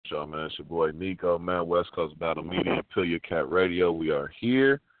y'all, man? It's your boy Nico, man. West Coast Battle Media and Pillier Cat Radio. We are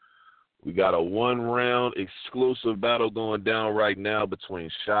here. We got a one-round exclusive battle going down right now between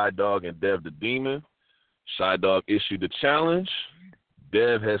Shi Dog and Dev the Demon. Shi Dog issued the challenge.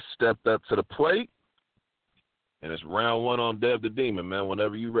 Dev has stepped up to the plate. And it's round one on Dev the Demon, man.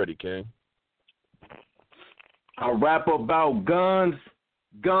 Whenever you ready, King. I rap about guns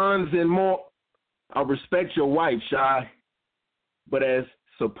and more. I respect your wife, Shy. But as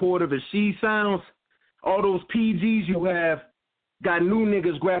supportive as she sounds, all those PGs you have got new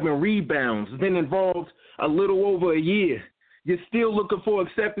niggas grabbing rebounds, been involved a little over a year. You're still looking for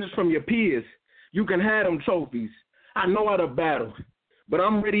acceptance from your peers. You can have them trophies. I know how to battle, but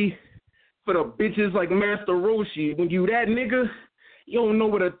I'm ready for the bitches like Master Roshi. When you that nigga, you don't know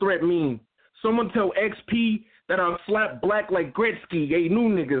what a threat mean. Someone tell XP that I'll slap black like Gretzky. Hey, new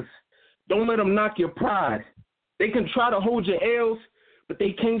niggas, don't let them knock your pride. They can try to hold your L's, but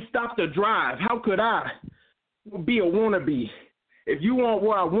they can't stop the drive. How could I be a wannabe if you want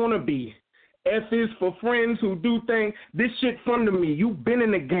where I want to be? F is for friends who do things. This shit fun to me. You've been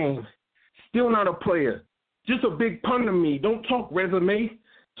in the game. Still not a player. Just a big pun to me. Don't talk resume.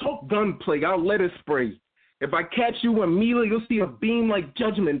 Talk gunplay. I'll let it spray. If I catch you in Mila, you'll see a beam like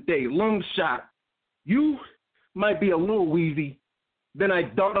Judgment Day. Long shot. You might be a little wheezy. Then I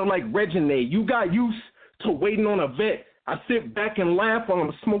daughter like Regine. You got used to waiting on a vet. I sit back and laugh while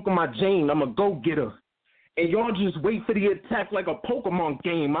I'm smoking my Jane. I'm a go-getter. And y'all just wait for the attack like a Pokemon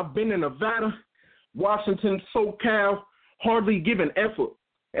game. I've been in Nevada, Washington, SoCal, hardly giving effort.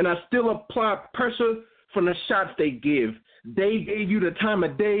 And I still apply pressure from the shots they give. They gave you the time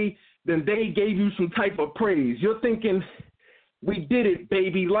of day, then they gave you some type of praise. You're thinking, we did it,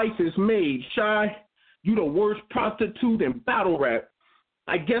 baby. Life is made. Shy, you the worst prostitute in battle rap.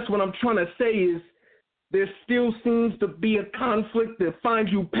 I guess what I'm trying to say is there still seems to be a conflict that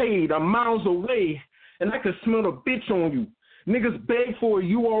finds you paid. I'm miles away, and I can smell the bitch on you. Niggas beg for a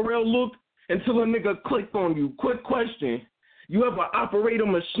URL look until a nigga click on you. Quick question. You ever operate a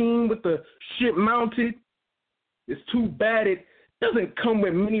machine with the shit mounted? It's too bad it doesn't come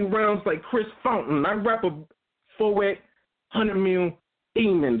with many rounds like Chris Fountain. I rap a forward 100 mil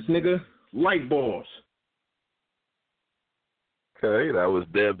demons, nigga. Light balls. Okay, that was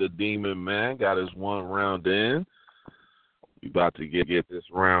Dev the Demon, man. Got his one round in. We about to get this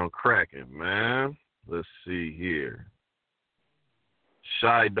round cracking, man. Let's see here.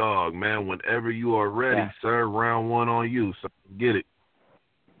 Shi Dog, man, whenever you are ready, sir, round one on you. So get it.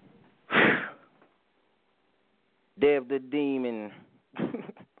 Dev the Demon.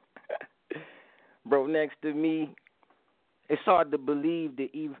 Bro, next to me, it's hard to believe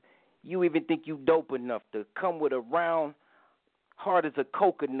that you even think you dope enough to come with a round hard as a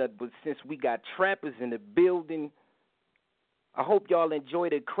coconut, but since we got trappers in the building, I hope y'all enjoy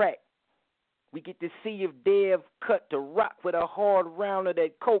the crack. We get to see if Dev cut to rock with a hard round of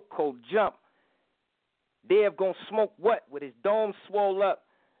that Coco jump. Dev gonna smoke what with his dome swole up,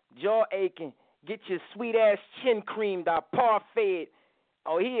 jaw aching, get your sweet-ass chin creamed, I parfait.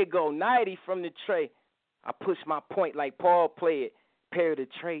 Oh, here you go, 90 from the tray. I push my point like Paul played, pair the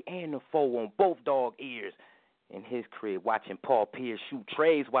tray and the foe on both dog ears. In his crib, watching Paul Pierce shoot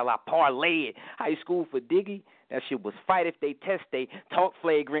trays while I parlay it. High school for Diggy, that shit was fight if they test they talk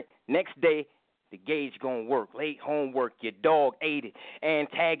flagrant. Next day, the gauge gon' work. Late homework, your dog ate it.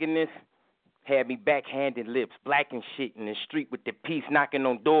 Antagonist had me backhanded lips, black and shit in the street with the piece knocking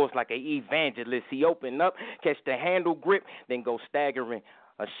on doors like an evangelist. He open up, catch the handle grip, then go staggering.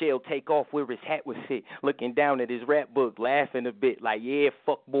 A shell take off where his hat was sit, looking down at his rap book, laughing a bit like, yeah,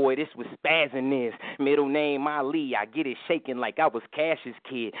 fuck boy, this was spazzing this. Middle name Ali, I get it shaking like I was Cash's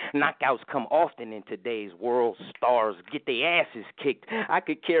kid. Knockouts come often in today's world. Stars get their asses kicked. I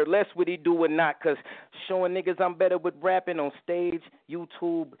could care less what he do or not, cause showing niggas I'm better with rapping on stage,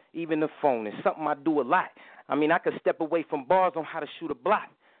 YouTube, even the phone is something I do a lot. I mean, I could step away from bars on how to shoot a block.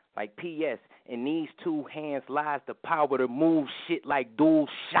 Like P.S., in these two hands lies the power to move shit like dual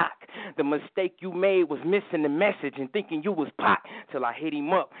shock. The mistake you made was missing the message and thinking you was Pac till I hit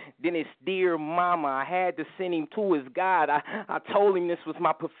him up. Then it's dear mama, I had to send him to his God. I told him this was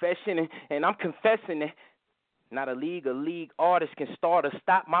my profession, and I'm confessing it. Not a league artist can start or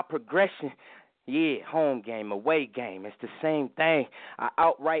stop my progression. Yeah, home game, away game, it's the same thing. I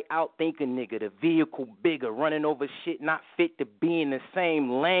outright outthink a nigga, the vehicle bigger, running over shit not fit to be in the same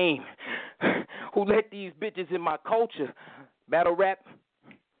lane. Who let these bitches in my culture? Battle rap?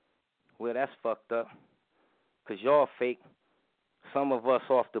 Well, that's fucked up, because y'all fake. Some of us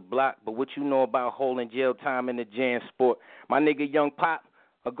off the block, but what you know about holding jail time in the jam sport? My nigga Young Pop,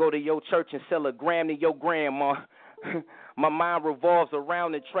 I'll go to your church and sell a gram to your grandma. My mind revolves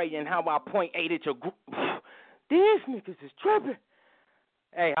around the tray and how I point 8 at your These niggas is tripping.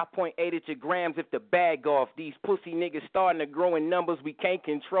 Hey, I point 8 at your grams if the bag off. These pussy niggas starting to grow in numbers we can't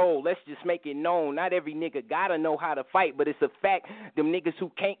control. Let's just make it known. Not every nigga gotta know how to fight, but it's a fact. Them niggas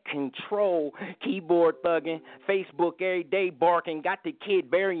who can't control. Keyboard thugging, Facebook every day barking. Got the kid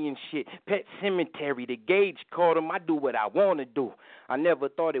burying shit. Pet cemetery, the gauge called him. I do what I wanna do. I never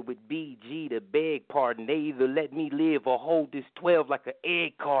thought it would be G to beg pardon. They either let me live or hold this 12 like an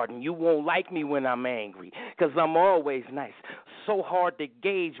egg carton. You won't like me when I'm angry, cause I'm always nice. So hard to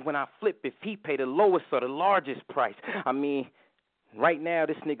gauge when I flip if he pay the lowest or the largest price. I mean, right now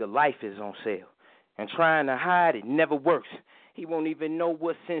this nigga life is on sale, and trying to hide it never works. He won't even know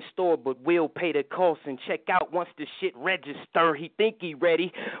what's in store, but will pay the cost and check out once the shit register. He think he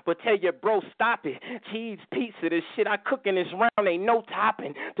ready, but tell your bro stop it. Cheese pizza, the shit I cook in this round ain't no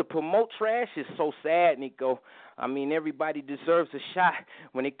topping. To promote trash is so sad, Nico. I mean, everybody deserves a shot.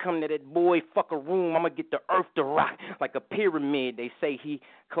 When it come to that boy, fuck a room, I'ma get the earth to rock like a pyramid. They say he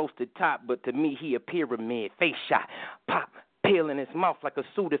close to top, but to me he a pyramid. Face shot, pop. Peel in his mouth like a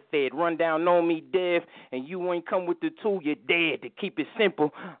Sudafed. Run down on me, Dev, and you ain't come with the tool, you're dead. To keep it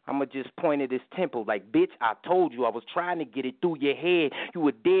simple, I'ma just point at his temple like, bitch, I told you I was trying to get it through your head. You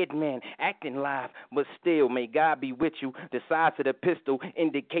a dead man, acting live, but still, may God be with you. The size of the pistol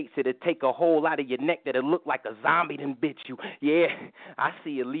indicates it'll take a hole out of your neck that'll look like a zombie done bit you. Yeah, I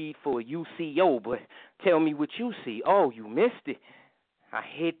see a lead for a UCO, but tell me what you see. Oh, you missed it. I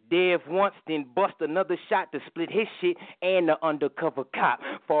hit Dev once, then bust another shot to split his shit and the undercover cop.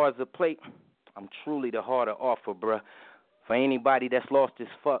 Far as the plate, I'm truly the harder offer, bruh. For anybody that's lost his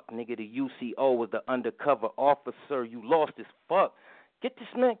fuck, nigga, the UCO was the undercover officer. You lost his fuck. Get these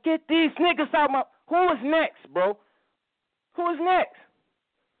niggas out my... Who is next, bro? Who is next?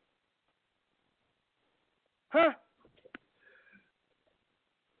 Huh?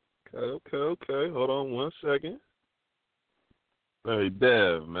 Okay. Hold on 1 second. Hey,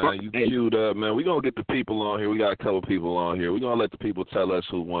 Dev, man, you queued up, man. We're going to get the people on here. We got a couple people on here. We're going to let the people tell us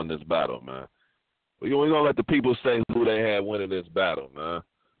who won this battle, man. We're going to let the people say who they had winning this battle, man.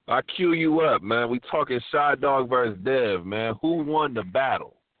 I queue you up, man. We talking Shi Dog versus Dev, man. Who won the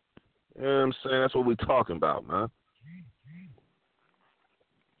battle? You know what I'm saying? That's what we talking about, man.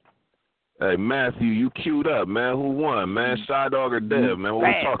 Hey, Matthew, you queued up, man. Who won, man? Shi Dog or Dev, man? What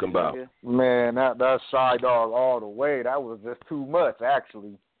we talking about? Man, that's Shi Dog all the way. That was just too much,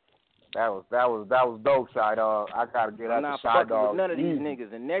 actually. That was dope, Shi Dog. I gotta get out to Shi Dog. With none of these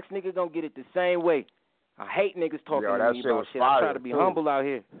niggas. The next nigga gonna get it the same way. I hate niggas talking to me about shit. I try to be humble out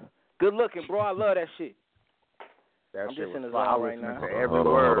here. Good looking, bro. I love that shit. That I'm shit just in the was zone right now. Every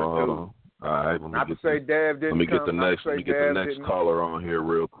word, too. All right, Not to say Dev didn't. Let me get the next caller on here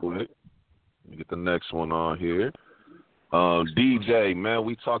real quick. Let me get the next one on here. DJ, man,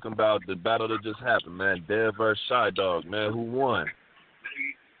 we talking about the battle that just happened, man. Dev versus Shi Dog, man. Who won?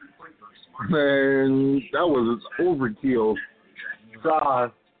 Man, that was overkill.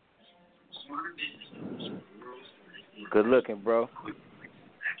 God. Good looking, bro.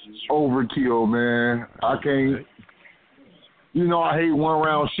 Overkill, man. I can't. You know I hate one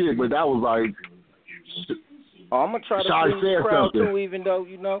round shit, but that was like. Oh, I'm gonna try to see the crowd too, even though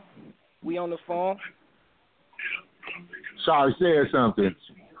we on the phone. Shi said something.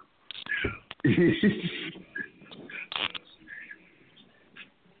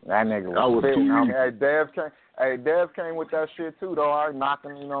 That nigga was fitting. Dev came with that shit too, though. I knocked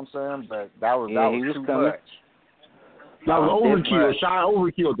him, you know what I'm saying? But that was too much. That was overkill. Shi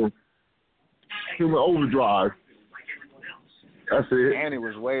overkilled him. Human overdrive. That's it. And it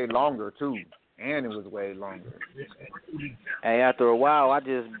was way longer too. Hey, after a while,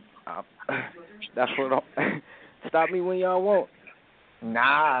 that's what. Stop me when y'all want.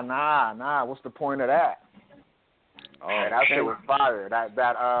 Nah. What's the point of that? Oh, that shit was fire. What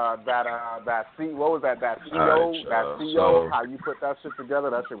was that? That CO, how you put that shit together,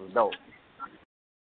 that shit was dope.